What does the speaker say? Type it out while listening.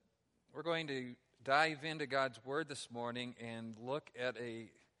We're going to dive into God's Word this morning and look at a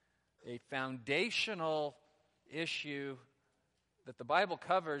foundational issue that the Bible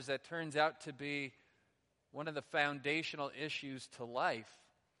covers that turns out to be one of the foundational issues to life.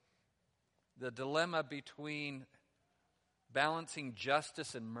 The dilemma between balancing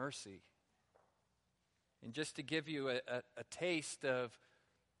justice and mercy. And just to give you a taste of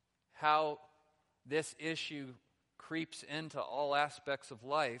how this issue creeps into all aspects of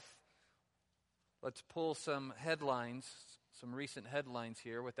life, let's pull some headlines, some recent headlines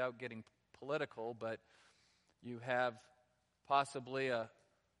here without getting political, but you have possibly a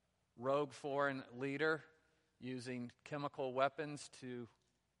rogue foreign leader using chemical weapons to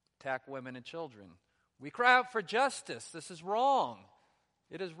attack women and children. We cry out for justice. This is wrong.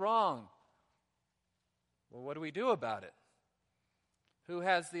 It is wrong. Well, what do we do about it? Who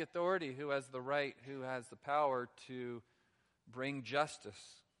has the authority? Who has the right? Who has the power to bring justice?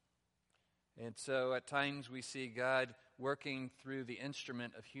 And so at times we see God working through the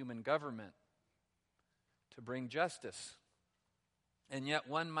instrument of human government to bring justice. And yet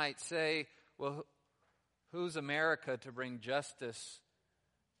one might say, well, who's America to bring justice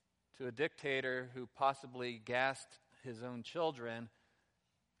to a dictator who possibly gassed his own children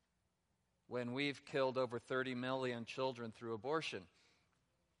when we've killed over 30 million children through abortion?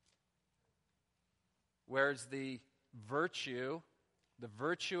 Where's the virtue, the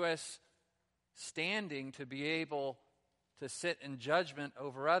virtuous standing to be able to sit in judgment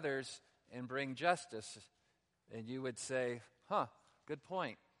over others and bring justice? And you would say, good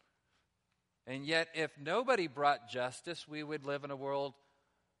point. And yet, if nobody brought justice, we would live in a world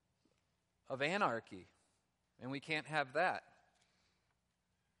of anarchy. And we can't have that.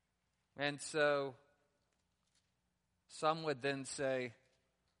 And so, some would then say,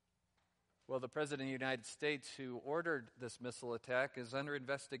 well, the President of the United States who ordered this missile attack is under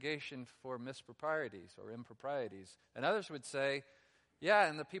investigation for misproprieties or improprieties. And others would say, yeah,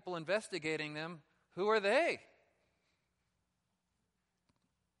 and the people investigating them, who are they?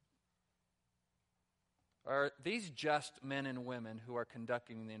 Are these just men and women who are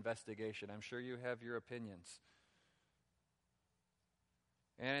conducting the investigation? I'm sure you have your opinions.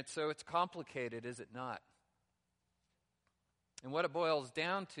 And so it's complicated, is it not? And what it boils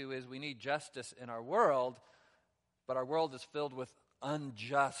down to is we need justice in our world, but our world is filled with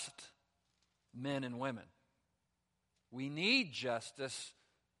unjust men and women. We need justice,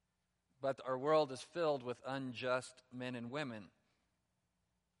 but our world is filled with unjust men and women.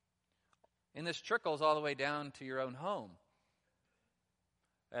 And this trickles all the way down to your own home.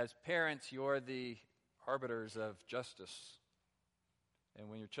 As parents, you're the arbiters of justice. And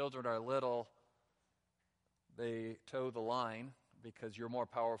when your children are little, they toe the line because you're more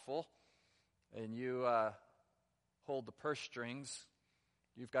powerful and you hold the purse strings.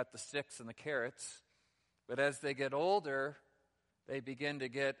 You've got the sticks and the carrots. But as they get older, they begin to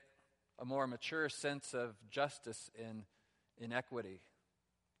get a more mature sense of justice and inequity.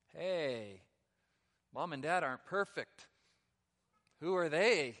 Hey, mom and dad aren't perfect. Who are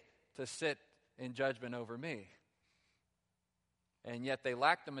they to sit in judgment over me? And yet they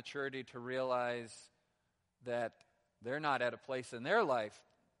lack the maturity to realize that they're not at a place in their life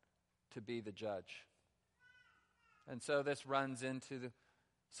to be the judge. And so this runs into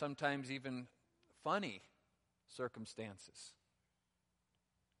sometimes even funny circumstances.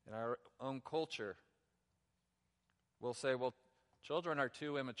 In our own culture, we'll say, well, children are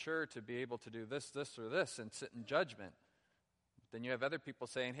too immature to be able to do this, or this, and sit in judgment. Then you have other people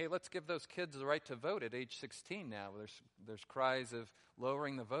saying, hey, let's give those kids the right to vote at age 16 now. There's cries of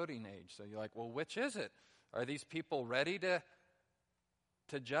lowering the voting age. So you're like, well, which is it? Are these people ready to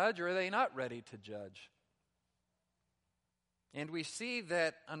judge, or are they not ready to judge? And we see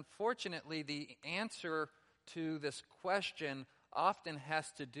that, unfortunately, the answer to this question often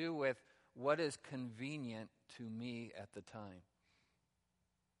has to do with what is convenient to me at the time.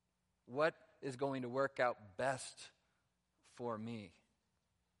 What is going to work out best for me?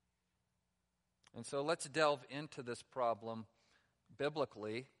 And so let's delve into this problem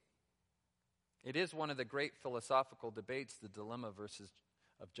biblically. It is one of the great philosophical debates, the dilemma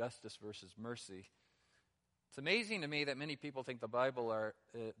of justice versus mercy. It's amazing to me that many people think the Bible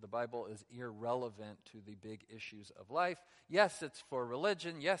is irrelevant to the big issues of life. Yes, it's for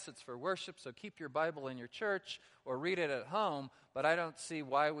religion. Yes, it's for worship. So keep your Bible in your church or read it at home. But I don't see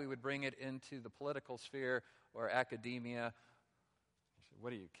why we would bring it into the political sphere or academia.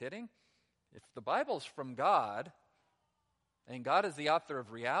 What are you kidding? If the Bible's from God, and God is the author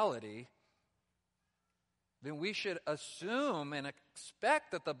of reality, then we should assume and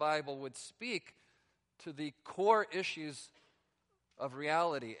expect that the Bible would speak to the core issues of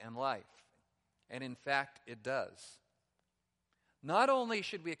reality and life. And in fact, it does. Not only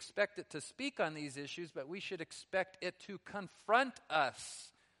should we expect it to speak on these issues, but we should expect it to confront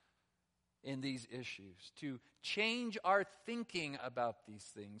us in these issues, to change our thinking about these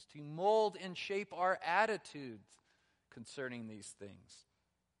things, to mold and shape our attitudes concerning these things.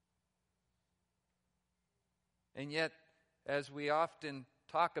 And yet, as we often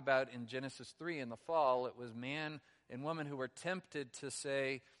talk about in Genesis 3 in the fall, it was man and woman who were tempted to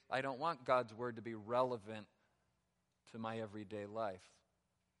say, I don't want God's word to be relevant to my everyday life.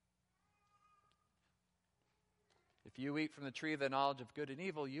 If you eat from the tree of the knowledge of good and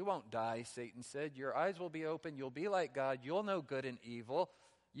evil, you won't die, Satan said. Your eyes will be open. You'll be like God. You'll know good and evil.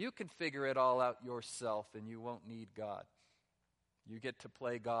 You can figure it all out yourself, and you won't need God. You get to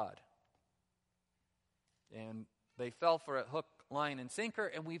play God. And they fell for it hook, line, and sinker,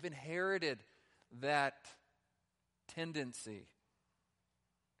 and we've inherited that tendency.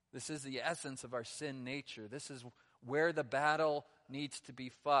 This is the essence of our sin nature. This is where the battle needs to be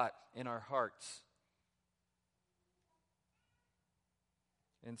fought in our hearts.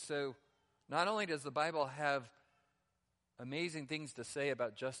 And so, not only does the Bible have amazing things to say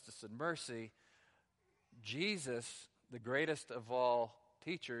about justice and mercy, Jesus, the greatest of all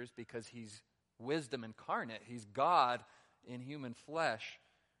teachers, because he's wisdom incarnate, he's God in human flesh,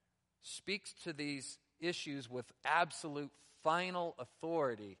 speaks to these issues with absolute final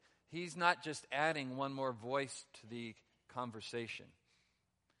authority. He's not just adding one more voice to the conversation.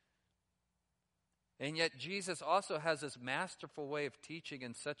 And yet Jesus also has this masterful way of teaching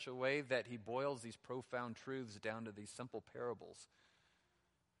in such a way that he boils these profound truths down to these simple parables.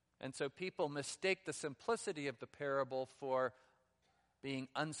 And so people mistake the simplicity of the parable for being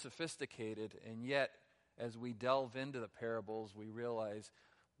unsophisticated, and yet as we delve into the parables, we realize,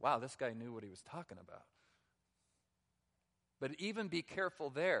 wow, this guy knew what he was talking about. But even be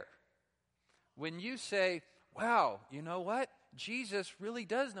careful there. When you say, wow, you know what? Jesus really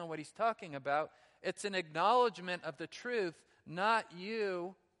does know what he's talking about. It's an acknowledgement of the truth, not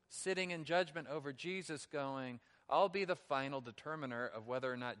you sitting in judgment over Jesus going, I'll be the final determiner of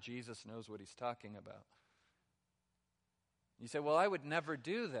whether or not Jesus knows what he's talking about. You say, well, I would never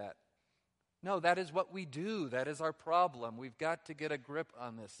do that. No, that is what we do. That is our problem. We've got to get a grip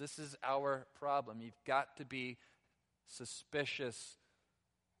on this. This is our problem. You've got to be suspicious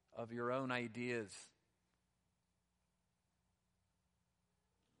of your own ideas.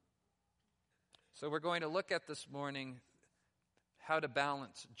 So we're going to look at this morning how to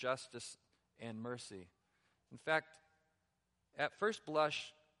balance justice and mercy. In fact, at first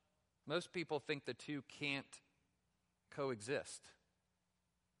blush, most people think the two can't coexist.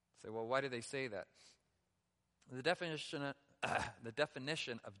 Say, well, why do they say that? The definition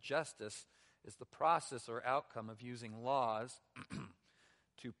of justice is the process or outcome of using laws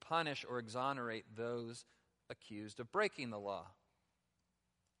to punish or exonerate those accused of breaking the law.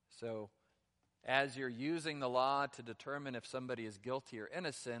 So, as you're using the law to determine if somebody is guilty or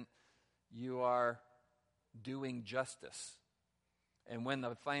innocent, you are doing justice. And when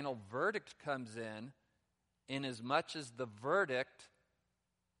the final verdict comes in, inasmuch as the verdict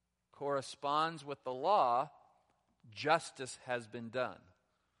corresponds with the law, justice has been done.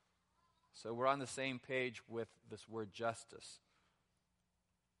 So we're on the same page with this word justice.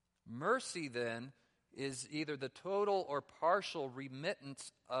 Mercy, then, is either the total or partial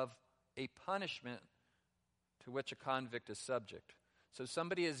remittance of a punishment to which a convict is subject. So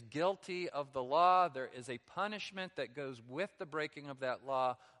somebody is guilty of the law. There is a punishment that goes with the breaking of that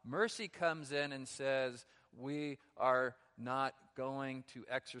law. Mercy comes in and says, we are not going to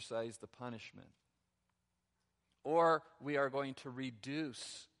exercise the punishment. Or we are going to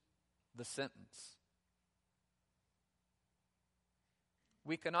reduce the sentence.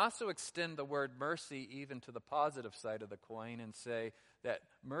 We can also extend the word mercy even to the positive side of the coin and say that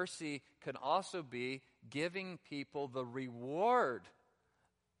mercy can also be giving people the reward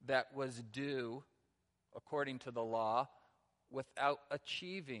that was due according to the law without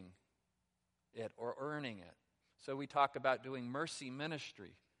achieving it or earning it. So we talk about doing mercy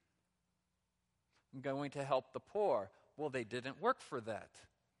ministry. I'm going to help the poor. Well, they didn't work for that.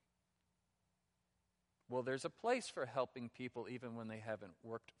 Well, there's a place for helping people even when they haven't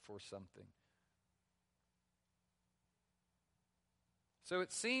worked for something. So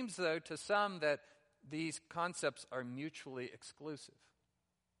it seems, though, to some that these concepts are mutually exclusive.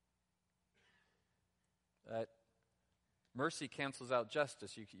 That mercy cancels out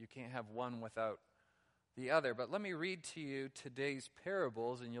justice. You can't have one without the other. But let me read to you today's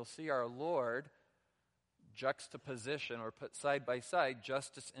parables, and you'll see our Lord juxtaposition or put side by side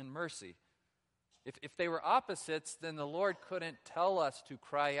justice and mercy. If they were opposites, then the Lord couldn't tell us to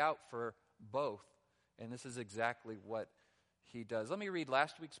cry out for both. And this is exactly what he does. Let me read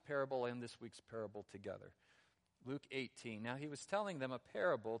last week's parable and this week's parable together. Luke 18. Now he was telling them a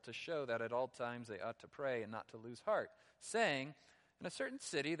parable to show that at all times they ought to pray and not to lose heart, saying, in a certain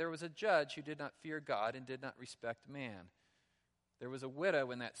city there was a judge who did not fear God and did not respect man. There was a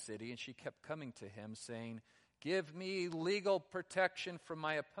widow in that city, and she kept coming to him, saying, give me legal protection from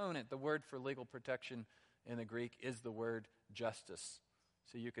my opponent. The word for legal protection in the Greek is the word justice.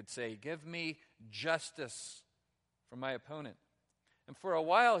 So you could say, give me justice from my opponent. And for a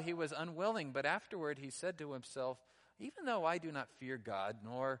while he was unwilling, but afterward he said to himself, even though I do not fear God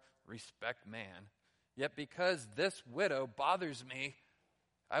nor respect man, yet because this widow bothers me,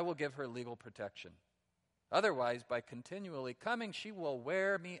 I will give her legal protection. Otherwise, by continually coming, she will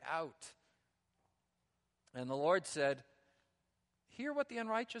wear me out. And the Lord said, hear what the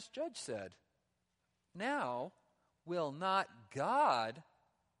unrighteous judge said. Now, will not God,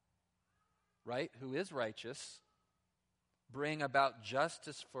 right, who is righteous, bring about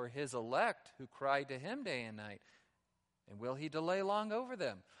justice for his elect who cry to him day and night? And will he delay long over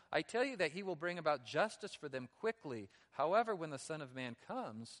them? I tell you that he will bring about justice for them quickly. However, when the Son of Man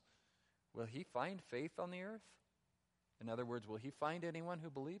comes, will he find faith on the earth? In other words, will he find anyone who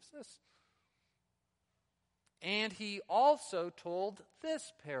believes this? And he also told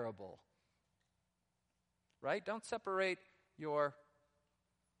this parable. Right? Don't separate your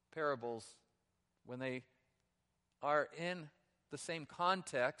parables when they are in the same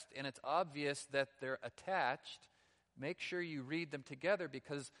context and it's obvious that they're attached. Make sure you read them together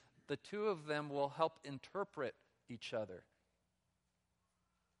because the two of them will help interpret each other.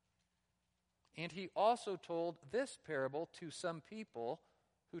 And he also told this parable to some people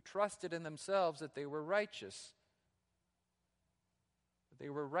who trusted in themselves that they were righteous. They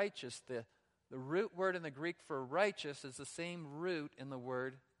were righteous. The root word in the Greek for righteous is the same root in the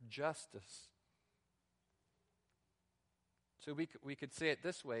word justice. So we could say it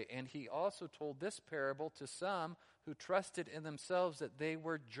this way, and he also told this parable to some who trusted in themselves that they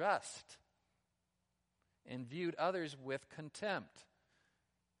were just and viewed others with contempt.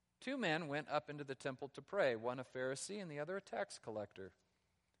 Two men went up into the temple to pray, one a Pharisee and the other a tax collector.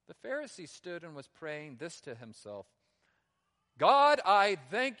 The Pharisee stood and was praying this to himself, God, I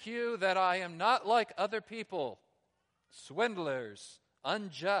thank you that I am not like other people, swindlers,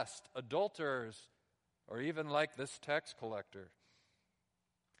 unjust, adulterers, or even like this tax collector.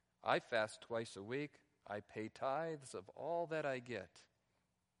 I fast twice a week. I pay tithes of all that I get.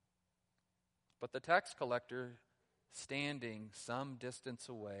 But the tax collector, standing some distance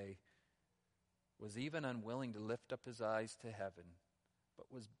away, was even unwilling to lift up his eyes to heaven,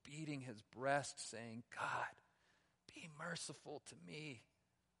 but was beating his breast, saying, God, be merciful to me,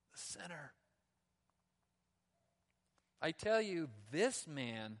 the sinner. I tell you, this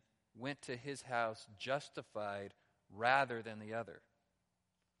man went to his house justified rather than the other.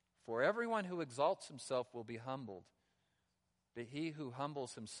 For everyone who exalts himself will be humbled, but he who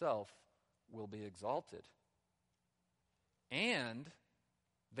humbles himself will be exalted. And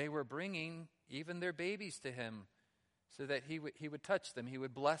they were bringing even their babies to him so that he would touch them, he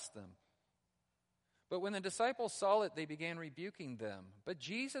would bless them. But when the disciples saw it, they began rebuking them. But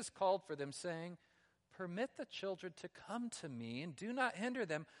Jesus called for them, saying, permit the children to come to me, and do not hinder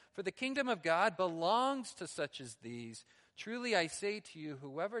them, for the kingdom of God belongs to such as these. Truly I say to you,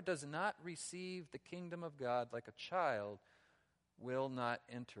 whoever does not receive the kingdom of God like a child will not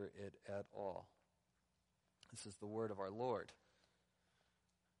enter it at all. This is the word of our Lord.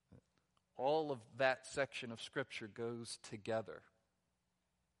 All of that section of Scripture goes together.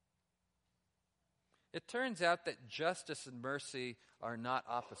 It turns out that justice and mercy are not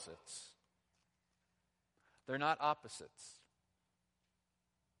opposites. They're not opposites.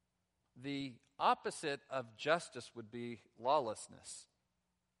 The opposite of justice would be lawlessness,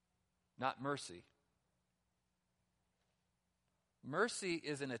 not mercy. Mercy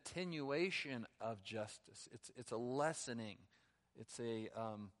is an attenuation of justice. It's a lessening. It's a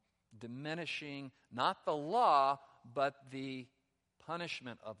diminishing, not the law, but the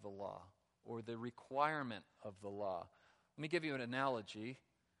punishment of the law or the requirement of the law. Let me give you an analogy.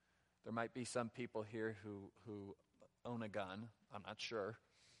 There might be some people here who own a gun. I'm not sure.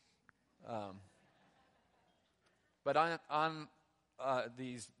 But on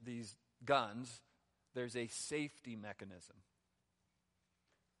these guns, there's a safety mechanism.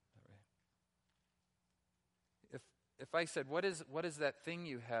 If I said, what is that thing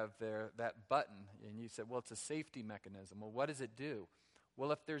you have there, that button? And you said, well, it's a safety mechanism. Well, what does it do?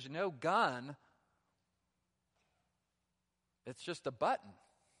 Well, if there's no gun, it's just a button.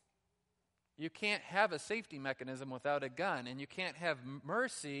 You can't have a safety mechanism without a gun, and you can't have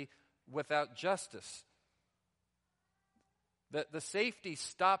mercy without justice. The safety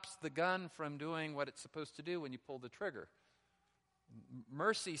stops the gun from doing what it's supposed to do when you pull the trigger.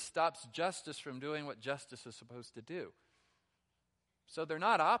 Mercy stops justice from doing what justice is supposed to do. So they're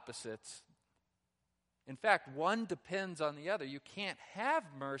not opposites. In fact, one depends on the other. You can't have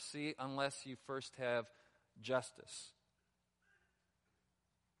mercy unless you first have justice.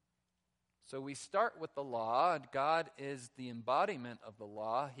 So we start with the law, and God is the embodiment of the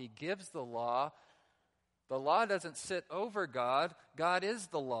law. He gives the law. The law doesn't sit over God. God is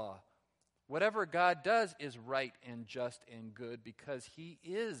the law. Whatever God does is right and just and good because He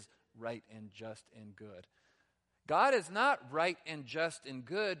is right and just and good. God is not right and just and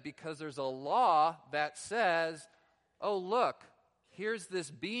good because there's a law that says, oh, look, here's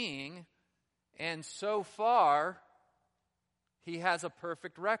this being, and so far, he has a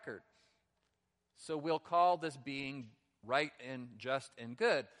perfect record. So we'll call this being right and just and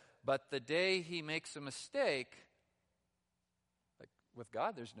good. But the day he makes a mistake, like with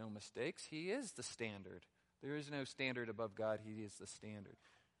God, there's no mistakes. He is the standard. There is no standard above God. He is the standard.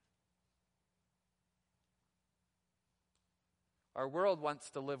 Our world wants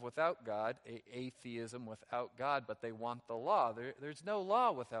to live without God, atheism without God, but they want the law. There's no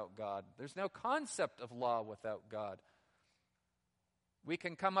law without God. There's no concept of law without God. We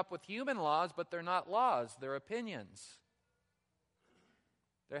can come up with human laws, but they're not laws. They're opinions.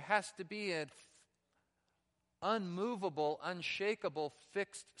 There has to be an unmovable, unshakable,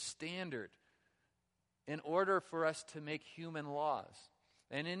 fixed standard in order for us to make human laws.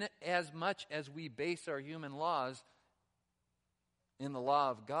 And in as much as we base our human laws in the law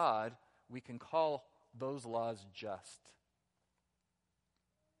of God, we can call those laws just.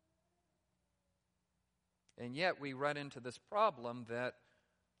 And yet we run into this problem that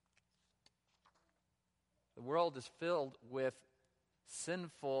the world is filled with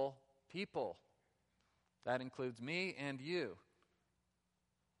sinful people. That includes me and you.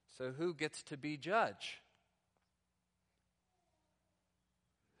 So who gets to be judge?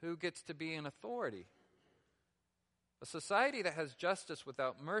 Who gets to be an authority? A society that has justice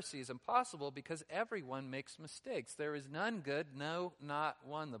without mercy is impossible because everyone makes mistakes. There is none good, no, not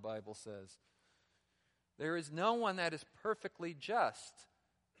one, the Bible says. There is no one that is perfectly just.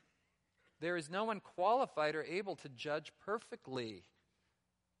 There is no one qualified or able to judge perfectly.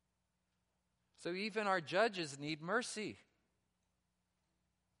 So even our judges need mercy.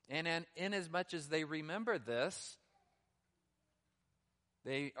 And inasmuch as they remember this,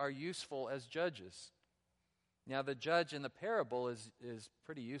 they are useful as judges. Now, the judge in the parable is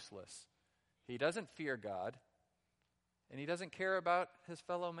pretty useless. He doesn't fear God, and he doesn't care about his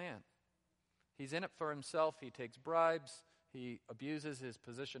fellow man. He's in it for himself. He takes bribes. He abuses his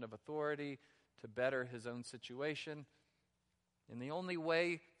position of authority to better his own situation. And the only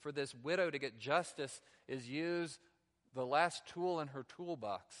way for this widow to get justice is use the last tool in her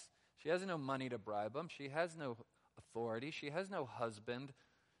toolbox. She has no money to bribe him. She has no authority. She has no husband.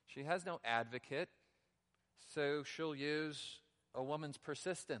 She has no advocate. So she'll use a woman's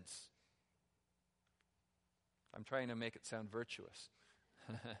persistence. I'm trying to make it sound virtuous.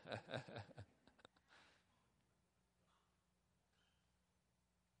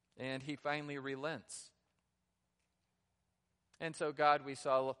 And he finally relents. And so God, we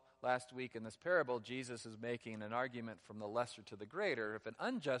saw last week in this parable, Jesus is making an argument from the lesser to the greater. If an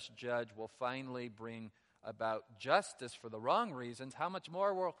unjust judge will finally bring about justice for the wrong reasons, how much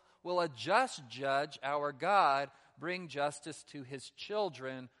more will a just judge, our God, bring justice to his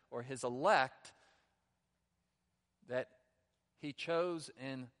children or his elect that he chose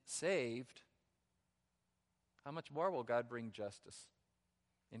and saved? How much more will God bring justice?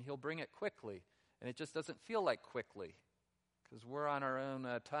 And he'll bring it quickly. And it just doesn't feel like quickly because we're on our own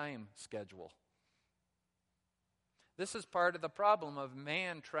time schedule. This is part of the problem of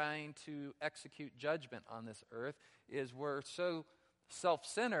man trying to execute judgment on this earth, is we're so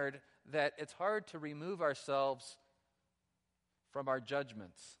self-centered that it's hard to remove ourselves from our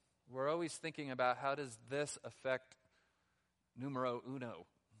judgments. We're always thinking about how does this affect numero uno.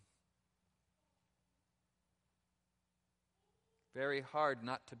 Very hard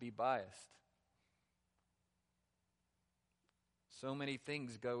not to be biased. So many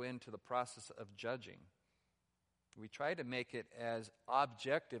things go into the process of judging. We try to make it as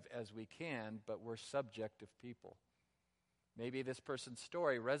objective as we can, but we're subjective people. Maybe this person's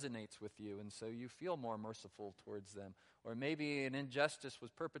story resonates with you, and so you feel more merciful towards them. Or maybe an injustice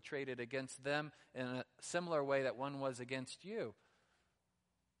was perpetrated against them in a similar way that one was against you.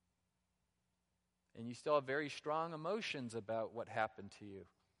 And you still have very strong emotions about what happened to you.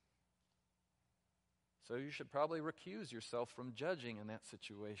 So you should probably recuse yourself from judging in that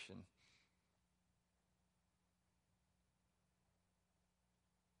situation.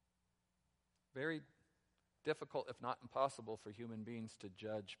 Very difficult, if not impossible, for human beings to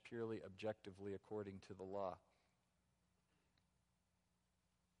judge purely objectively according to the law.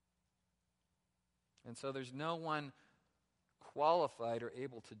 And so there's no one qualified or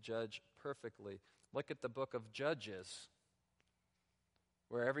able to judge perfectly. Look at the book of Judges,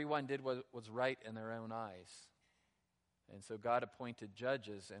 where everyone did what was right in their own eyes. And so God appointed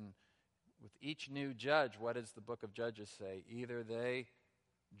judges, and with each new judge, what does the book of Judges say? Either they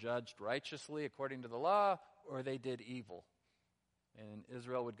judged righteously according to the law, or they did evil. And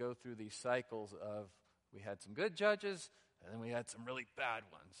Israel would go through these cycles of, we had some good judges, and then we had some really bad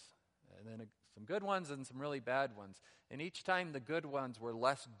ones. And then some good ones and some really bad ones. And each time the good ones were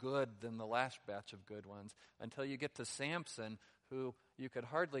less good than the last batch of good ones, until you get to Samson, who you could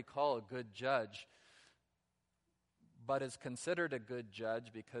hardly call a good judge, but is considered a good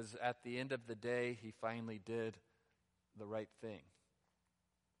judge because at the end of the day, he finally did the right thing.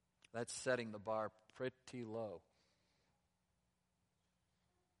 That's setting the bar pretty low.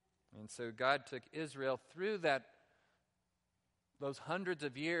 And so God took Israel through those hundreds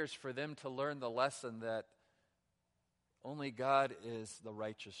of years for them to learn the lesson that only God is the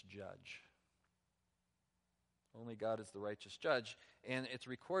righteous judge. Only God is the righteous judge. And it's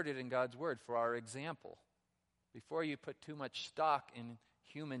recorded in God's word for our example. Before you put too much stock in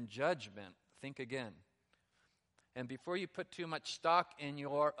human judgment, think again. And before you put too much stock in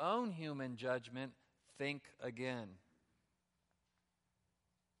your own human judgment, think again.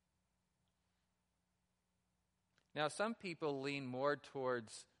 Now, some people lean more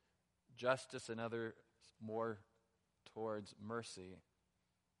towards justice and others more towards mercy.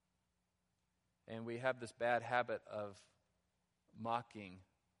 And we have this bad habit of mocking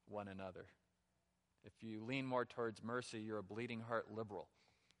one another. If you lean more towards mercy, you're a bleeding heart liberal.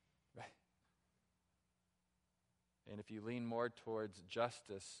 Right? And if you lean more towards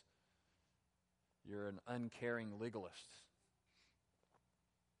justice, you're an uncaring legalist.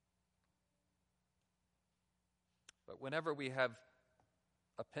 But whenever we have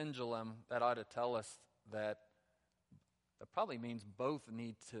a pendulum, that ought to tell us that probably means both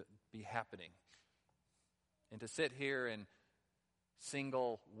need to be happening. And to sit here and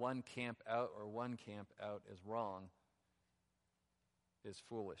single one camp out or one camp out as wrong is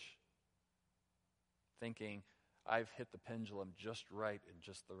foolish. Thinking, I've hit the pendulum just right in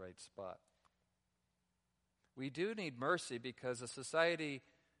just the right spot. We do need mercy because a society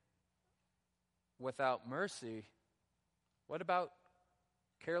without mercy, what about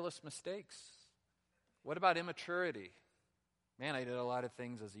careless mistakes? What about immaturity? Man, I did a lot of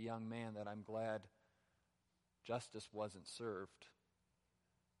things as a young man that I'm glad justice wasn't served.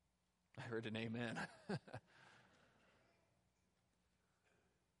 I heard an amen.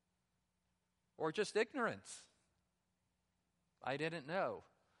 Or just ignorance. I didn't know.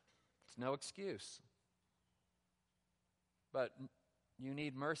 It's no excuse. But you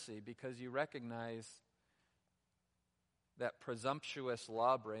need mercy because you recognize that presumptuous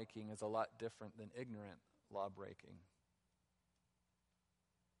law-breaking is a lot different than ignorant law-breaking.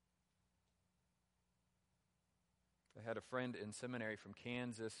 I had a friend in seminary from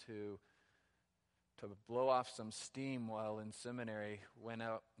Kansas who, to blow off some steam while in seminary, went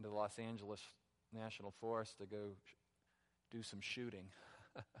out into the Los Angeles National Forest to go do some shooting.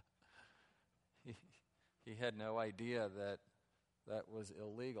 He had no idea that was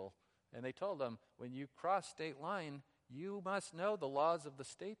illegal. And they told him, when you cross state line, you must know the laws of the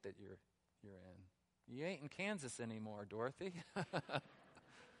state that you're in. You ain't in Kansas anymore, Dorothy.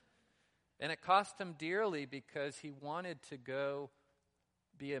 And it cost him dearly because he wanted to go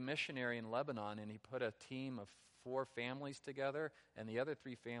be a missionary in Lebanon, and he put a team of 4 families together, and the other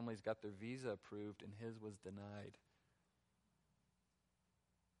 3 families got their visa approved, and his was denied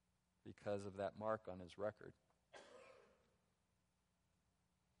because of that mark on his record.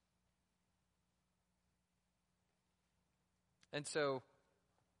 And so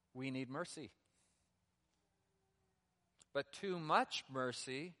we need mercy. But too much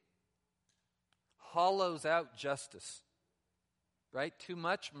mercy hollows out justice. Right? Too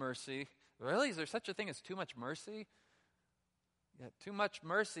much mercy. Really? Is there such a thing as too much mercy? Yeah, too much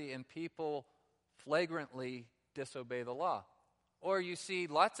mercy and people flagrantly disobey the law. Or you see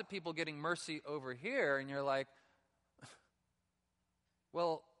lots of people getting mercy over here and you're like,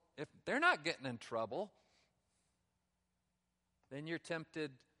 well, if they're not getting in trouble, then you're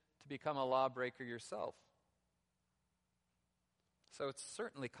tempted to become a lawbreaker yourself. So it's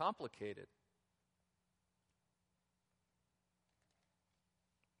certainly complicated.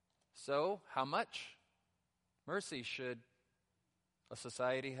 So, how much mercy should a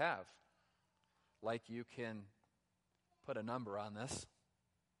society have? Like, you can put a number on this.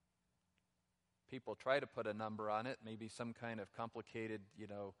 People try to put a number on it, maybe some kind of complicated,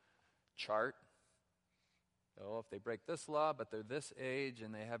 chart. Oh, if they break this law, but they're this age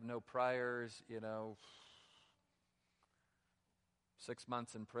and they have no priors, 6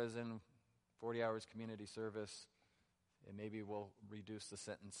 months in prison, 40 hours community service, and maybe we'll reduce the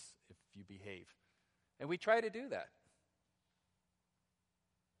sentence if you behave. And we try to do that.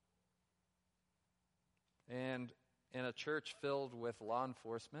 And in a church filled with law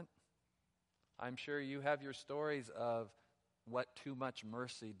enforcement, I'm sure you have your stories of what too much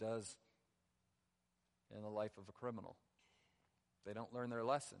mercy does in the life of a criminal. They don't learn their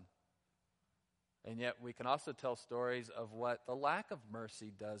lesson. And yet we can also tell stories of what the lack of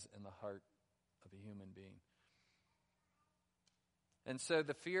mercy does in the heart of a human being. And so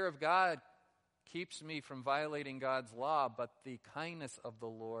the fear of God keeps me from violating God's law, but the kindness of the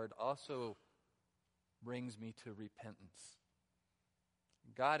Lord also brings me to repentance.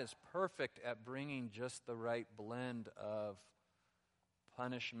 God is perfect at bringing just the right blend of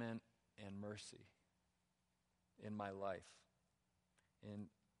punishment and mercy in my life. And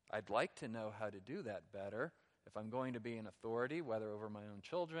I'd like to know how to do that better if I'm going to be in authority, whether over my own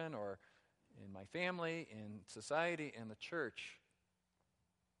children or in my family, in society, in the church.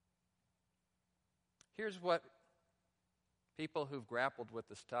 Here's what people who've grappled with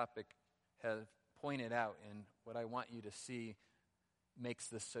this topic have pointed out, and what I want you to see makes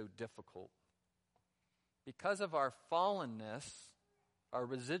this so difficult. Because of our fallenness, our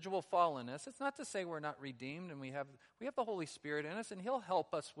residual fallenness, it's not to say we're not redeemed and we have the Holy Spirit in us and He'll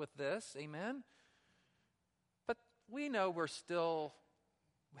help us with this, amen? But we know we're still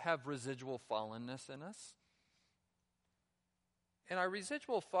have residual fallenness in us. And our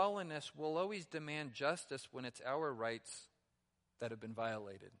residual fallenness will always demand justice when it's our rights that have been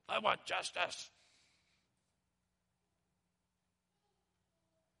violated. I want justice.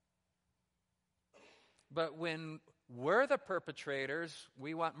 But when we're the perpetrators,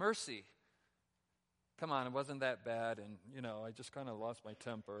 we want mercy. Come on, it wasn't that bad, and, I just kind of lost my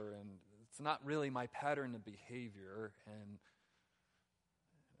temper, and it's not really my pattern of behavior, and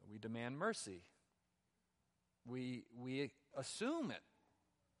we demand mercy. We assume it.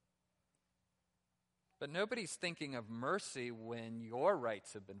 But nobody's thinking of mercy when your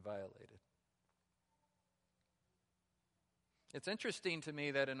rights have been violated. It's interesting to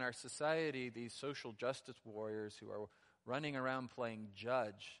me that in our society, these social justice warriors who are running around playing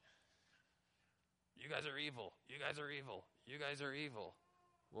judge, you guys are evil, you guys are evil, you guys are evil.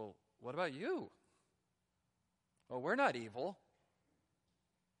 Well, what about you? Well, we're not evil.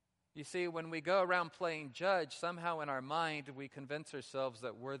 You see, when we go around playing judge, somehow in our mind we convince ourselves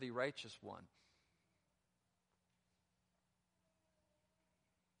that we're the righteous one.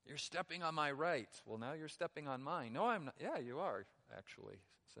 You're stepping on my rights. Well, now you're stepping on mine. No, I'm not. Yeah, you are, actually.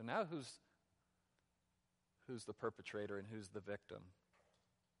 So now who's the perpetrator and who's the victim?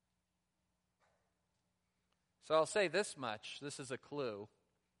 So I'll say this much. This is a clue.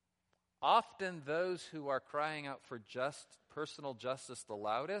 Often those who are crying out for personal justice the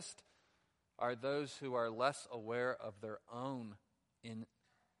loudest are those who are less aware of their own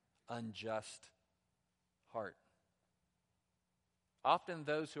unjust heart. Often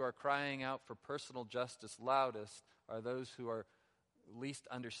those who are crying out for personal justice loudest are those who are least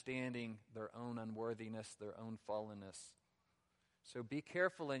understanding their own unworthiness, their own fallenness. So be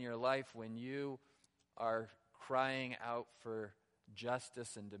careful in your life when you are crying out for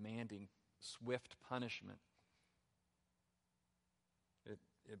justice and demanding swift punishment.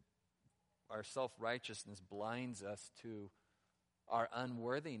 Our self-righteousness blinds us to our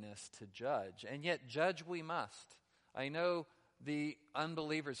unworthiness to judge, and yet judge we must. I know the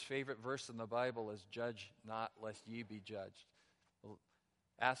unbeliever's favorite verse in the Bible is, "Judge not, lest ye be judged." Well,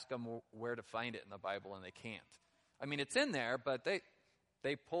 ask them where to find it in the Bible, and they can't. I mean, it's in there, but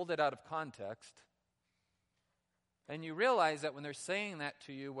they pulled it out of context. And you realize that when they're saying that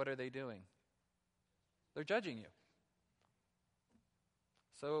to you, what are they doing? They're judging you.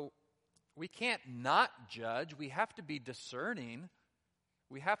 So we can't not judge. We have to be discerning.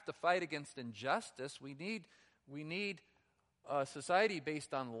 We have to fight against injustice. We need a society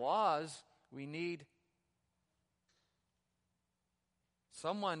based on laws. We need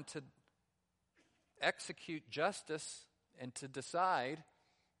someone to execute justice and to decide.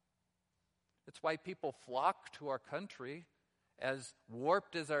 It's why people flock to our country. As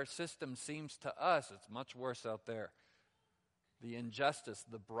warped as our system seems to us, it's much worse out there. The injustice,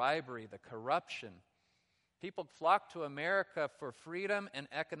 the bribery, the corruption. People flock to America for freedom and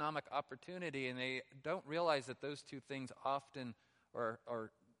economic opportunity, and they don't realize that those two things often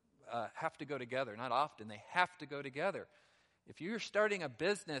have to go together. Not often, they have to go together. If you're starting a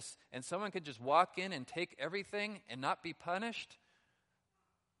business and someone could just walk in and take everything and not be punished,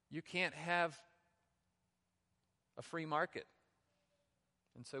 you can't have a free market.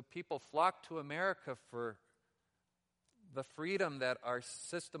 And so people flock to America for the freedom that our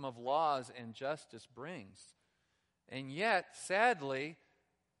system of laws and justice brings. And yet, sadly,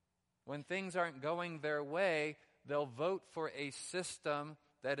 when things aren't going their way, they'll vote for a system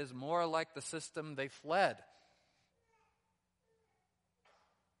that is more like the system they fled.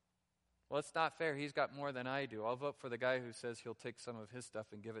 Well, it's not fair. He's got more than I do. I'll vote for the guy who says he'll take some of his stuff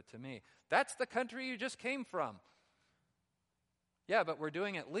and give it to me. That's the country you just came from. Yeah, but we're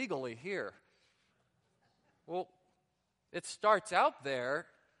doing it legally here. Well, it starts out there,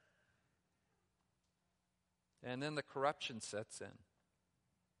 and then the corruption sets in.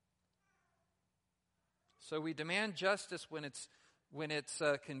 So we demand justice when it's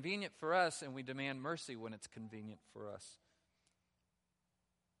convenient for us, and we demand mercy when it's convenient for us.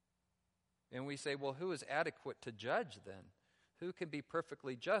 And we say, well, who is adequate to judge then? Who can be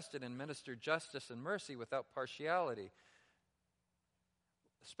perfectly just and administer justice and mercy without partiality?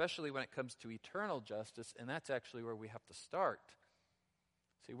 Especially when it comes to eternal justice, and that's actually where we have to start.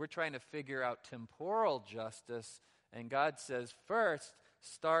 See, we're trying to figure out temporal justice, and God says, first,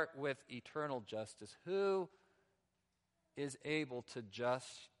 start with eternal justice. Who is able to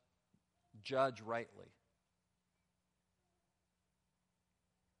judge rightly?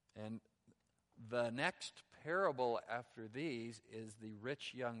 And the next parable after these is the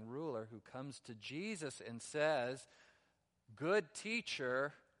rich young ruler who comes to Jesus and says, "Good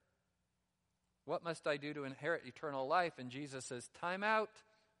teacher, what must I do to inherit eternal life?" And Jesus says, "Time out.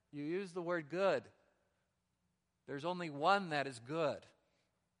 You use the word good. There's only one that is good."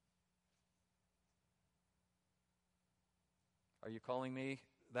 Are you calling me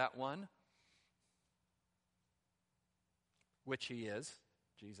that one? Which he is.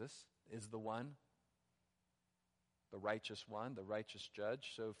 Jesus is the one, the righteous one, the righteous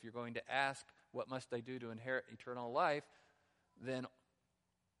judge. So if you're going to ask, what must I do to inherit eternal life, then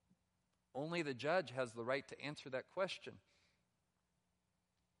only the judge has the right to answer that question.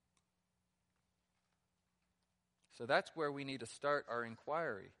 So that's where we need to start our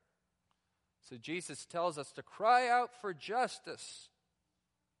inquiry. So Jesus tells us to cry out for justice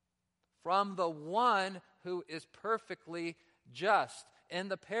from the one who is perfectly just. In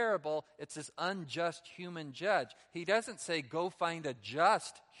the parable, it's this unjust human judge. He doesn't say, go find a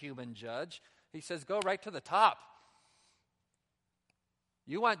just human judge. He says, go right to the top.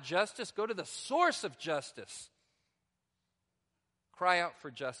 You want justice? Go to the source of justice. Cry out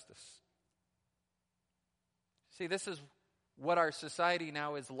for justice. See, this is what our society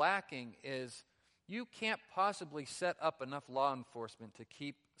now is lacking, is you can't possibly set up enough law enforcement to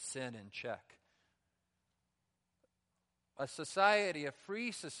keep sin in check. A society, a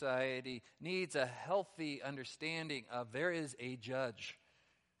free society, needs a healthy understanding of there is a judge.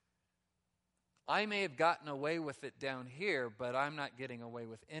 I may have gotten away with it down here, but I'm not getting away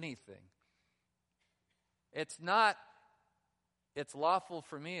with anything. It's lawful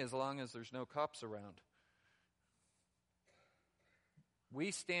for me as long as there's no cops around.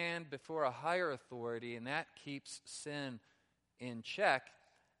 We stand before a higher authority, and that keeps sin in check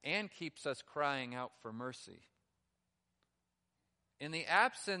and keeps us crying out for mercy. In the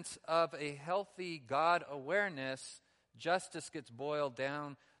absence of a healthy God awareness, justice gets boiled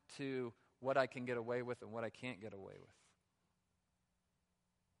down to what I can get away with and what I can't get away with.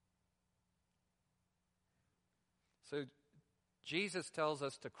 So Jesus tells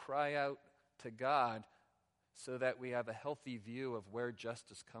us to cry out to God so that we have a healthy view of where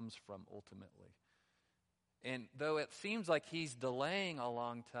justice comes from ultimately. And though it seems like he's delaying a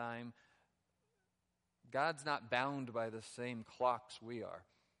long time, God's not bound by the same clocks we are.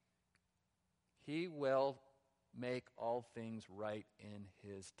 He will make all things right in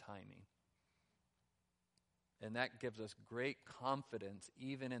his timing. And that gives us great confidence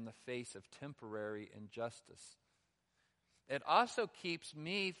even in the face of temporary injustice. It also keeps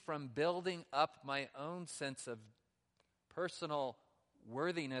me from building up my own sense of personal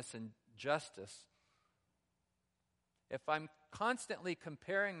worthiness and justice. If I'm constantly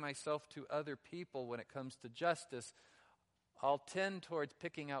comparing myself to other people when it comes to justice, I'll tend towards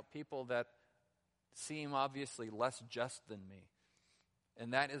picking out people that seem obviously less just than me.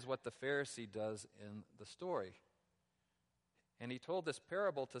 And that is what the Pharisee does in the story. And he told this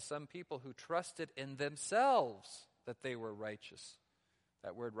parable to some people who trusted in themselves that they were righteous.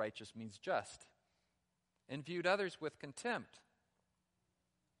 That word righteous means just. and viewed others with contempt.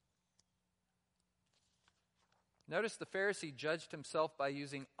 Notice the Pharisee judged himself by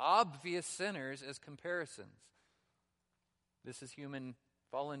using obvious sinners as comparisons. This is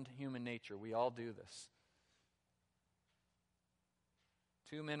fallen human nature. We all do this.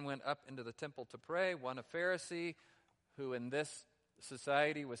 2 men went up into the temple to pray, one a Pharisee, who in this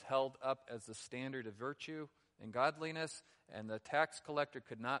society was held up as the standard of virtue and godliness, and the tax collector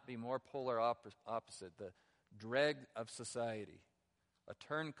could not be more polar opposite, the dreg of society, a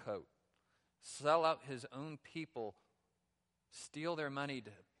turncoat, sell out his own people, steal their money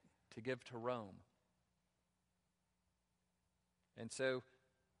to give to Rome. And so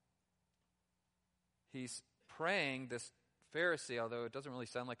he's praying, this Pharisee, although it doesn't really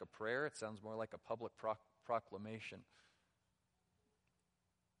sound like a prayer, it sounds more like a public proclamation.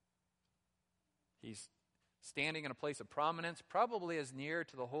 He's standing in a place of prominence, probably as near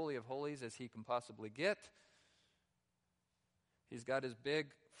to the Holy of Holies as he can possibly get. He's got his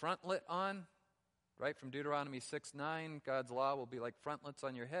big frontlet on, right from Deuteronomy 6:9. God's law will be like frontlets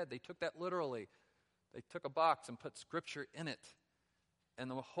on your head. They took that literally. They took a box and put Scripture in it. And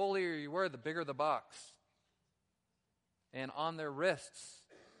the holier you were, the bigger the box. And on their wrists,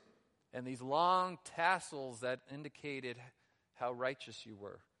 and these long tassels that indicated how righteous you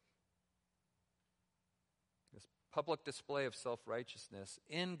were. This public display of self-righteousness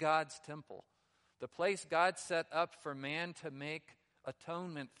in God's temple, the place God set up for man to make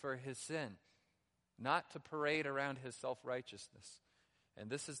atonement for his sin, not to parade around his self-righteousness. And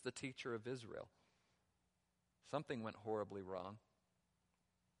this is the teacher of Israel. Something went horribly wrong.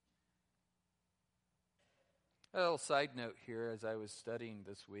 A little side note here as I was studying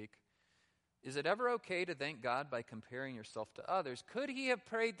this week. Is it ever okay to thank God by comparing yourself to others? Could he have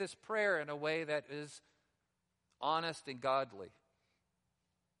prayed this prayer in a way that is honest and godly?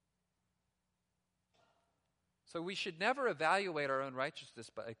 So we should never evaluate our own righteousness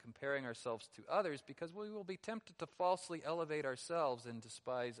by comparing ourselves to others, because we will be tempted to falsely elevate ourselves and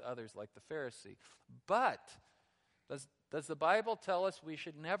despise others like the Pharisee. But does the Bible tell us we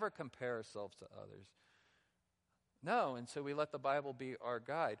should never compare ourselves to others? No, and so we let the Bible be our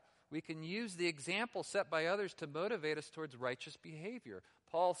guide. We can use the example set by others to motivate us towards righteous behavior.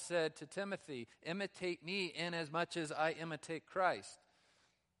 Paul said to Timothy, imitate me inasmuch as I imitate Christ.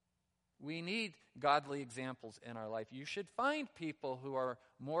 We need godly examples in our life. You should find people who are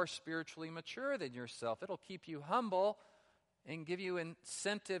more spiritually mature than yourself. It'll keep you humble and give you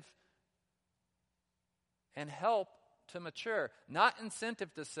incentive and help to mature. Not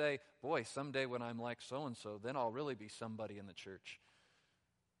incentive to say, boy, someday when I'm like so-and-so, then I'll really be somebody in the church.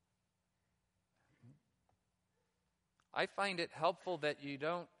 I find it helpful that you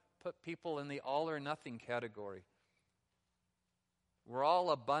don't put people in the all or nothing category. We're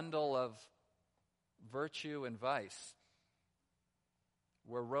all a bundle of virtue and vice.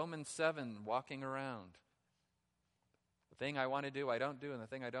 We're Romans 7 walking around. The thing I want to do, I don't do, and the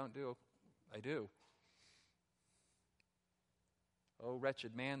thing I don't do, I do. Oh,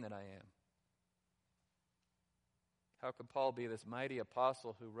 wretched man that I am. How could Paul be this mighty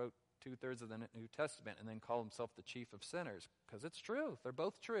apostle who wrote 2/3 of the New Testament and then call himself the chief of sinners? Because it's true. They're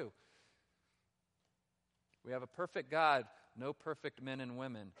both true. We have a perfect God, no perfect men and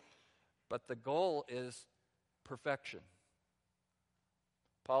women. But the goal is perfection.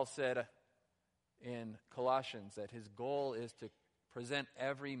 Paul said in Colossians that his goal is to present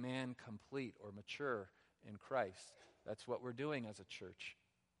every man complete or mature in Christ. That's what we're doing as a church.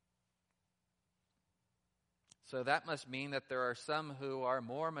 So that must mean that there are some who are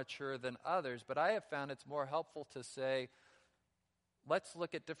more mature than others, but I have found it's more helpful to say, let's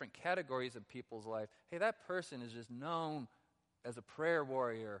look at different categories of people's life. Hey, that person is just known as a prayer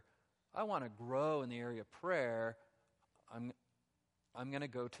warrior. I want to grow in the area of prayer. I'm going to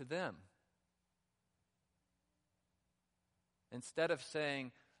go to them. Instead of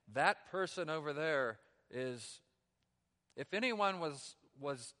saying, that person over there is, if anyone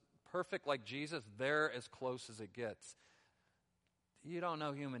was perfect like Jesus, they're as close as it gets. You don't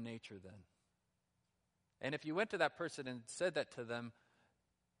know human nature then. And if you went to that person and said that to them,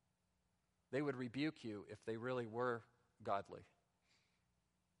 they would rebuke you if they really were godly.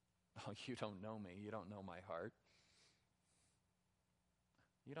 Oh, you don't know me. You don't know my heart.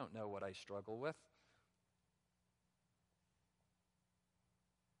 You don't know what I struggle with.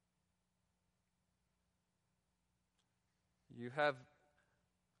 You have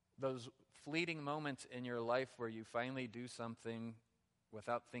those fleeting moments in your life where you finally do something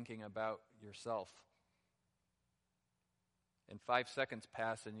without thinking about yourself. And 5 seconds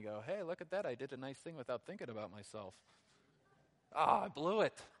pass and you go, hey, look at that. I did a nice thing without thinking about myself. I blew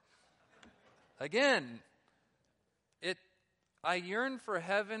it. Again. I yearn for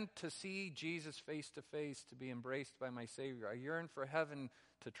heaven to see Jesus face to face, to be embraced by my Savior. I yearn for heaven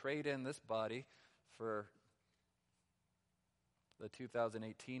to trade in this body for the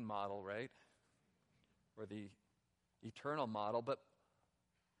 2018 model, right? Or the eternal model. But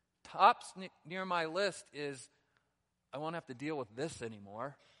tops near my list is I won't have to deal with this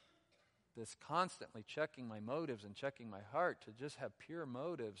anymore. This constantly checking my motives and checking my heart, to just have pure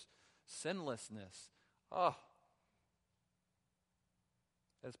motives, sinlessness. Oh,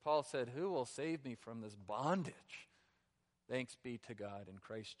 as Paul said, who will save me from this bondage? Thanks be to God in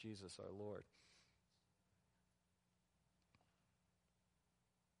Christ Jesus our Lord.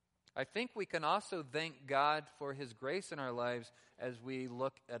 I think we can also thank God for His grace in our lives as we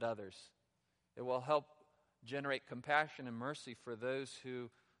look at others. It will help generate compassion and mercy for those who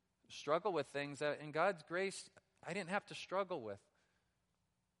struggle with things that in God's grace I didn't have to struggle with.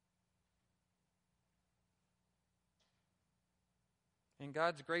 In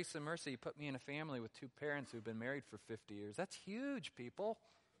God's grace and mercy, He put me in a family with two parents who've been married for 50 years. That's huge, people.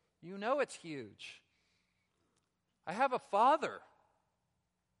 You know it's huge. I have a father.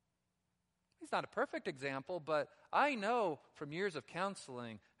 He's not a perfect example, but I know from years of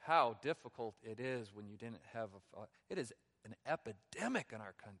counseling how difficult it is when you didn't have a father. It is an epidemic in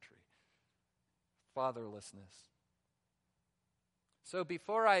our country, fatherlessness. So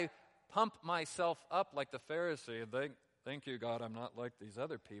before I pump myself up like the Pharisee and thank you, God, I'm not like these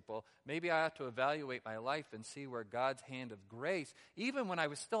other people, maybe I have to evaluate my life and see where God's hand of grace, even when I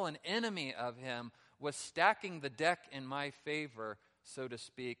was still an enemy of Him, was stacking the deck in my favor, so to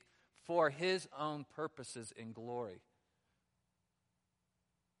speak, for His own purposes in glory.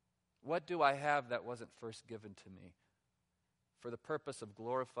 What do I have that wasn't first given to me? For the purpose of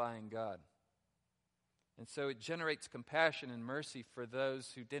glorifying God. And so it generates compassion and mercy for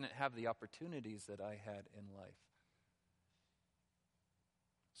those who didn't have the opportunities that I had in life.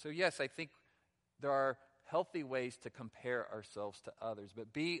 So yes, I think there are healthy ways to compare ourselves to others,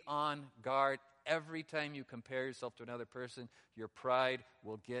 but be on guard. Every time you compare yourself to another person, your pride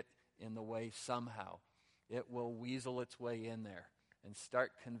will get in the way somehow. It will weasel its way in there and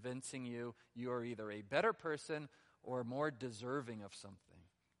start convincing you you are either a better person or more deserving of something.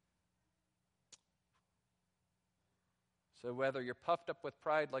 So whether you're puffed up with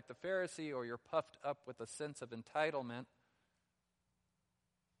pride like the Pharisee or you're puffed up with a sense of entitlement,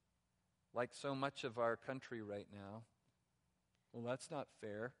 like so much of our country right now, well, that's not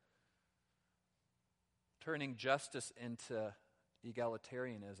fair. Turning justice into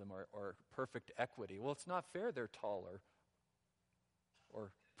egalitarianism or perfect equity. Well, it's not fair they're taller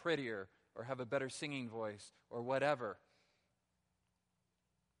or prettier or have a better singing voice or whatever.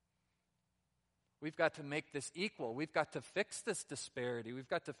 We've got to make this equal. We've got to fix this disparity. We've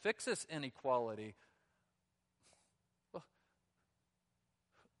got to fix this inequality. Well,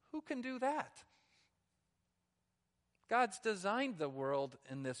 who can do that? God's designed the world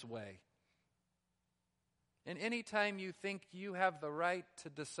in this way. And anytime you think you have the right to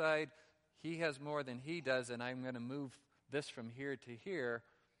decide He has more than He does and I'm going to move this from here to here,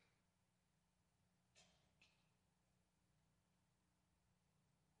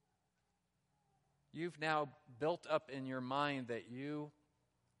 you've now built up in your mind that you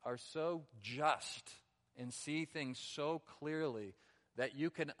are so just and see things so clearly that you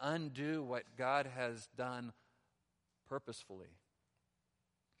can undo what God has done purposefully.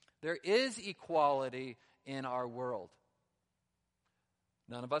 There is equality in our world.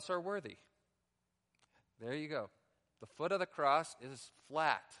 None of us are worthy. There you go. The foot of the cross is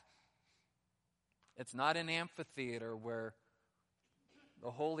flat. It's not an amphitheater where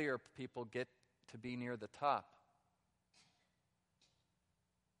the holier people get to be near the top.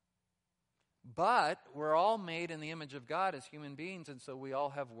 But we're all made in the image of God as human beings, and so we all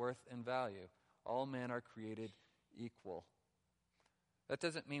have worth and value. All men are created equal. That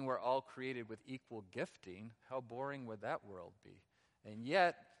doesn't mean we're all created with equal gifting. How boring would that world be? And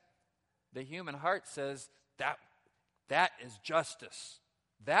yet, the human heart says that is justice.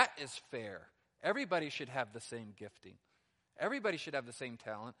 That is fair. Everybody should have the same gifting. Everybody should have the same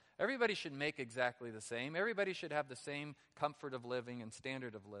talent. Everybody should make exactly the same. Everybody should have the same comfort of living and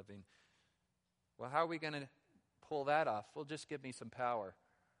standard of living. Well, how are we going to pull that off? Well, just give me some power,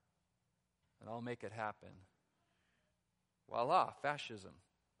 and I'll make it happen. Voila, fascism,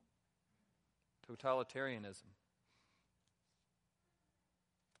 totalitarianism.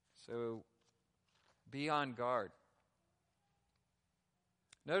 So be on guard.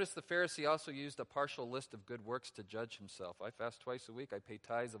 Notice the Pharisee also used a partial list of good works to judge himself. I fast twice a week. I pay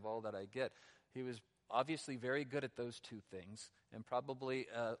tithes of all that I get. He was obviously very good at those two things and probably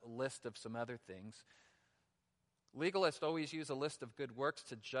a list of some other things. Legalists always use a list of good works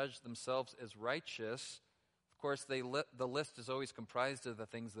to judge themselves as righteous. Of course, the list is always comprised of the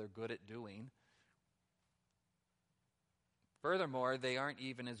things they're good at doing. Furthermore, they aren't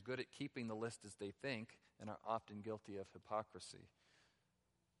even as good at keeping the list as they think and are often guilty of hypocrisy.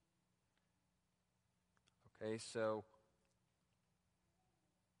 Okay, so,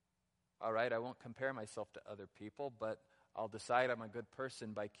 all right, I won't compare myself to other people, but I'll decide I'm a good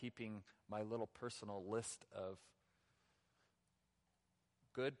person by keeping my little personal list of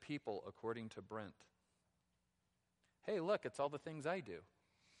good people according to Brent. Hey, look, it's all the things I do.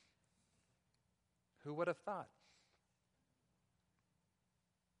 Who would have thought?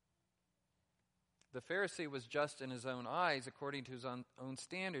 The Pharisee was just in his own eyes according to his own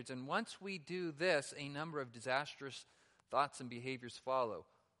standards. And once we do this, a number of disastrous thoughts and behaviors follow.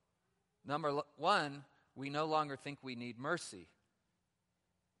 Number one, we no longer think we need mercy.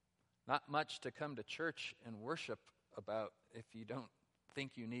 Not much to come to church and worship about if you don't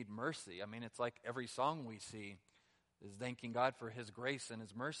think you need mercy. I mean, it's like every song we see is thanking God for His grace and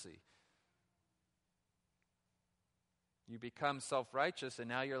His mercy. You become self-righteous, and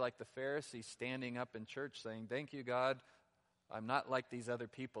now you're like the Pharisee standing up in church saying, "Thank you, God. I'm not like these other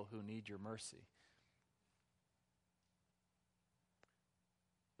people who need your mercy."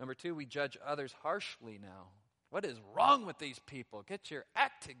 Number two, we judge others harshly now. What is wrong with these people? Get your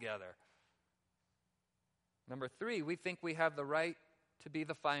act together. Number three, we think we have the right to be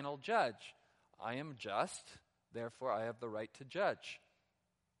the final judge. I am just, therefore I have the right to judge.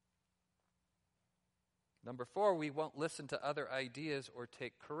 Number four, we won't listen to other ideas or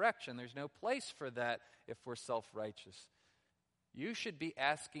take correction. There's no place for that if we're self-righteous. You should be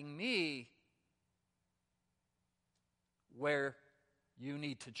asking me where you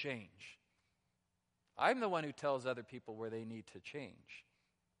need to change. I'm the one who tells other people where they need to change.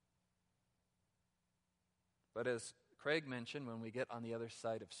 But as Craig mentioned, when we get on the other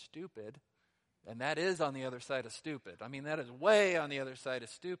side of stupid, and that is on the other side of stupid. I mean, that is way on the other side of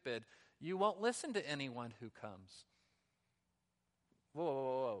stupid. You won't listen to anyone who comes.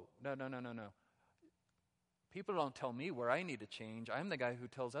 Whoa. No. People don't tell me where I need to change. I'm the guy who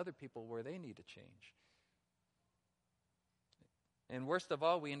tells other people where they need to change. And worst of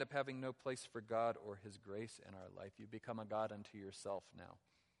all, we end up having no place for God or His grace in our life. You become a God unto yourself now.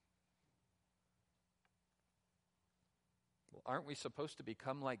 Well, aren't we supposed to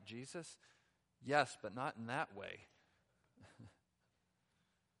become like Jesus? Yes, but not in that way.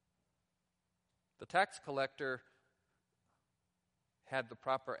 The tax collector had the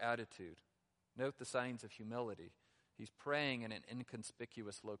proper attitude. Note the signs of humility. He's praying in an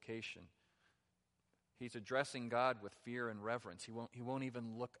inconspicuous location. He's addressing God with fear and reverence. He won't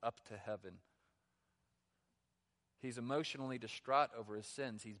even look up to heaven. He's emotionally distraught over his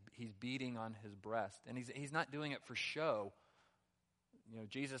sins. He's beating on his breast. And he's not doing it for show. You know,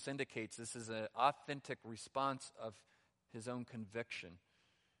 Jesus indicates this is an authentic response of his own conviction.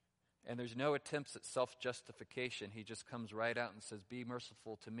 And there's no attempts at self-justification. He just comes right out and says, "Be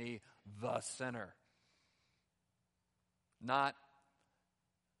merciful to me, the sinner." Not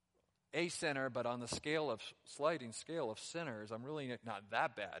a sinner, but on the sliding scale of sinners, I'm really not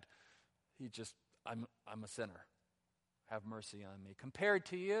that bad. I'm a sinner. Have mercy on me. Compared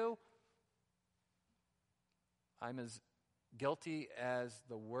to you, I'm as guilty as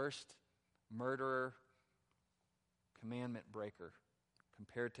the worst murderer, commandment breaker,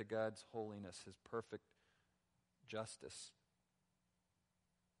 compared to God's holiness, His perfect justice.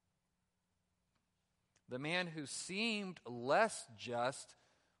 The man who seemed less just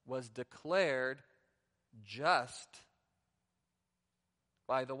was declared just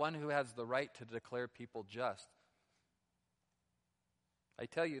by the one who has the right to declare people just. I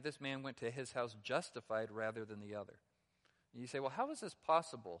tell you, this man went to his house justified rather than the other. And you say, well, how is this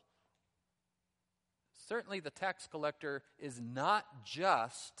possible? Certainly the tax collector is not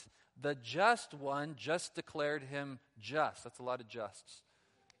just. The just one just declared him just. That's a lot of justs.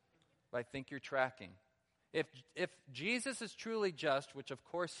 But I think you're tracking. If Jesus is truly just, which of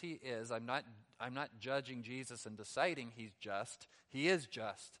course He is, I'm not judging Jesus and deciding He's just. He is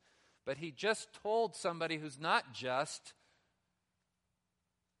just. But He just told somebody who's not just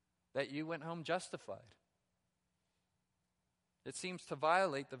that you went home justified. It seems to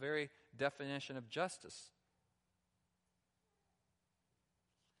violate the very definition of justice.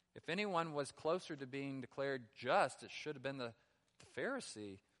 If anyone was closer to being declared just, it should have been the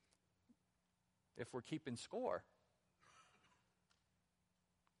Pharisee, if we're keeping score.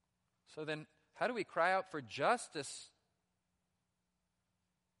 So then, how do we cry out for justice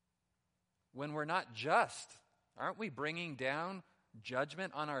when we're not just? Aren't we bringing down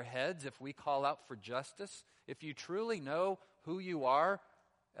judgment on our heads if we call out for justice? If you truly know who you are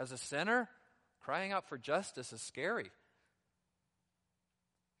as a sinner, crying out for justice is scary.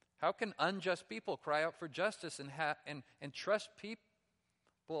 How can unjust people cry out for justice and trust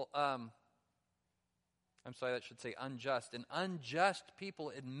people? I'm sorry, that should say unjust. And unjust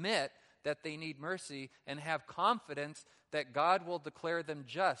people admit that they need mercy and have confidence that God will declare them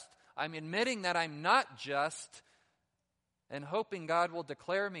just. I'm admitting that I'm not just and hoping God will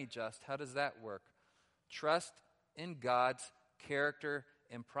declare me just. How does that work? Trust in God's character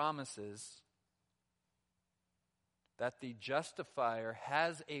and promises that the justifier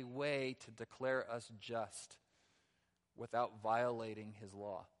has a way to declare us just without violating his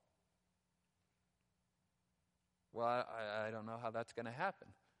law. Well, I don't know how that's going to happen.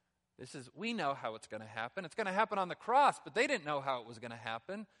 We know how it's going to happen. It's going to happen on the cross, but they didn't know how it was going to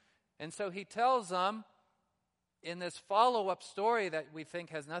happen. And so he tells them in this follow-up story that we think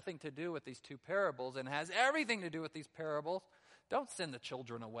has nothing to do with these two parables and has everything to do with these parables, don't send the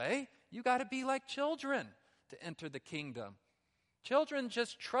children away. You got to be like children to enter the kingdom. Children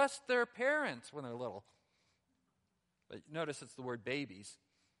just trust their parents when they're little. But notice it's the word babies.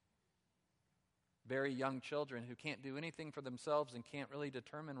 Very young children who can't do anything for themselves and can't really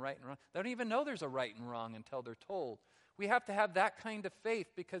determine right and wrong. They don't even know there's a right and wrong until they're told. We have to have that kind of faith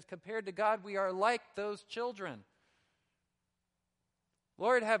because compared to God, we are like those children.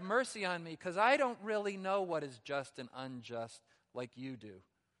 Lord, have mercy on me because I don't really know what is just and unjust like you do.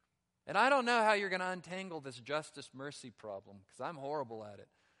 And I don't know how you're going to untangle this justice-mercy problem because I'm horrible at it.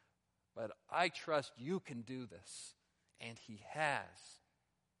 But I trust you can do this. And he has.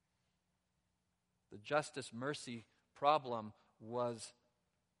 The justice-mercy problem was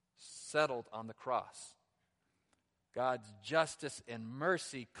settled on the cross. God's justice and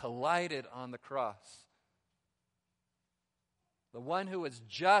mercy collided on the cross. The one who is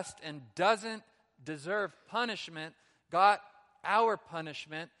just and doesn't deserve punishment got our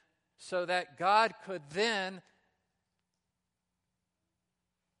punishment so that God could then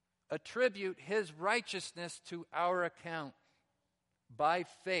attribute his righteousness to our account by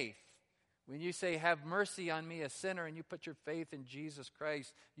faith. When you say, have mercy on me, a sinner, and you put your faith in Jesus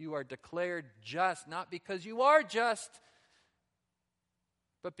Christ, you are declared just, not because you are just,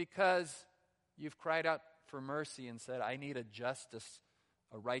 but because you've cried out for mercy and said, I need a justice,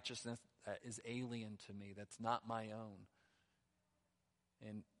 a righteousness that is alien to me, that's not my own.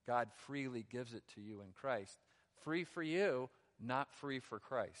 And God freely gives it to you in Christ. Free for you, not free for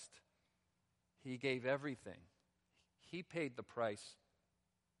Christ. He gave everything. He paid the price.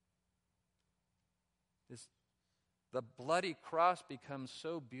 The bloody cross becomes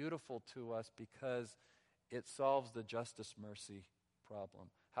so beautiful to us because it solves the justice-mercy problem.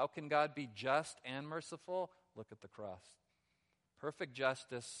 How can God be just and merciful? Look at the cross. Perfect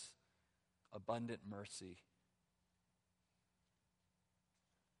justice, abundant mercy.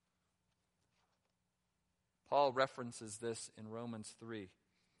 Paul references this in Romans 3.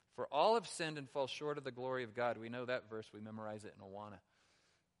 For all have sinned and fall short of the glory of God. We know that verse. We memorize it in Awana.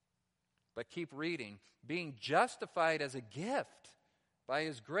 But keep reading. Being justified as a gift by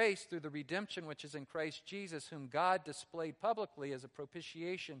his grace through the redemption which is in Christ Jesus, whom God displayed publicly as a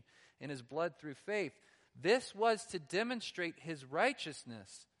propitiation in his blood through faith. This was to demonstrate his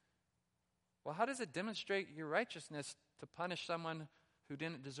righteousness. Well, how does it demonstrate your righteousness to punish someone who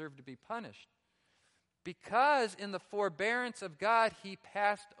didn't deserve to be punished? Because in the forbearance of God, he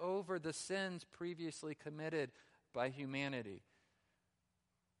passed over the sins previously committed by humanity.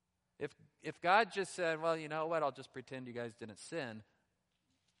 If God just said, well, you know what, I'll just pretend you guys didn't sin,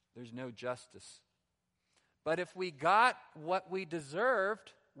 there's no justice. But if we got what we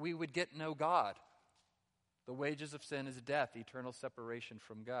deserved, we would get no God. The wages of sin is death, eternal separation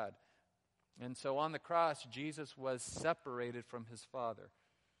from God. And so on the cross, Jesus was separated from his Father,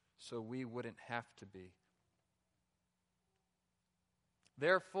 so we wouldn't have to be.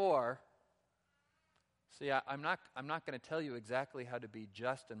 Therefore, see, I'm not going to tell you exactly how to be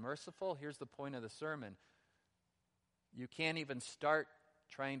just and merciful. Here's the point of the sermon. You can't even start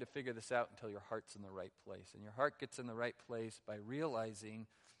trying to figure this out until your heart's in the right place. And your heart gets in the right place by realizing,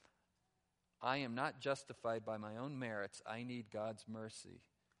 I am not justified by my own merits. I need God's mercy.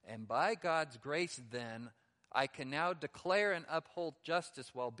 And by God's grace, then, I can now declare and uphold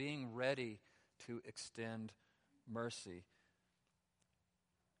justice while being ready to extend mercy.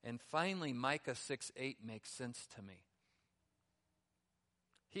 And finally, Micah 6:8 makes sense to me.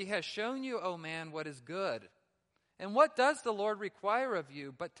 He has shown you, O man, what is good. And what does the Lord require of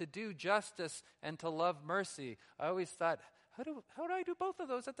you but to do justice and to love mercy? I always thought, how do I do both of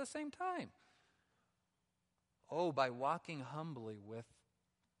those at the same time? Oh, by walking humbly with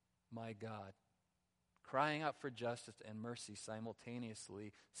my God, crying out for justice and mercy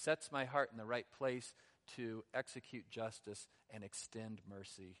simultaneously sets my heart in the right place to execute justice and extend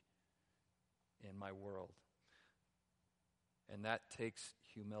mercy in my world. And that takes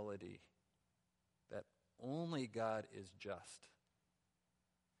humility, that only God is just.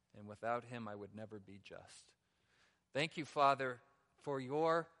 And without him, I would never be just. Thank you, Father, for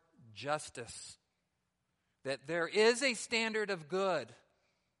your justice, that there is a standard of good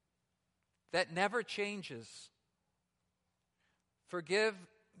that never changes. Forgive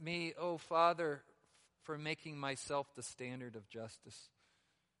me, O Father, for making myself the standard of justice.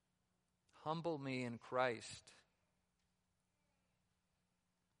 Humble me in Christ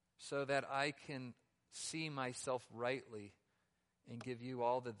so that I can see myself rightly and give you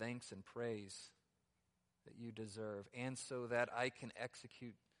all the thanks and praise that you deserve, and so that I can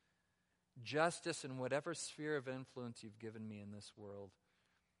execute justice in whatever sphere of influence you've given me in this world,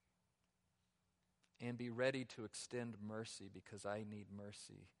 and be ready to extend mercy because I need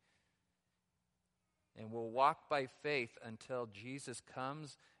mercy. And we'll walk by faith until Jesus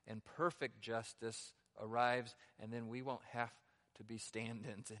comes and perfect justice arrives, and then we won't have to be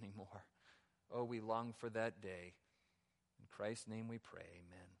stand-ins anymore. Oh, we long for that day. In Christ's name we pray,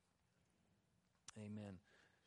 amen. Amen.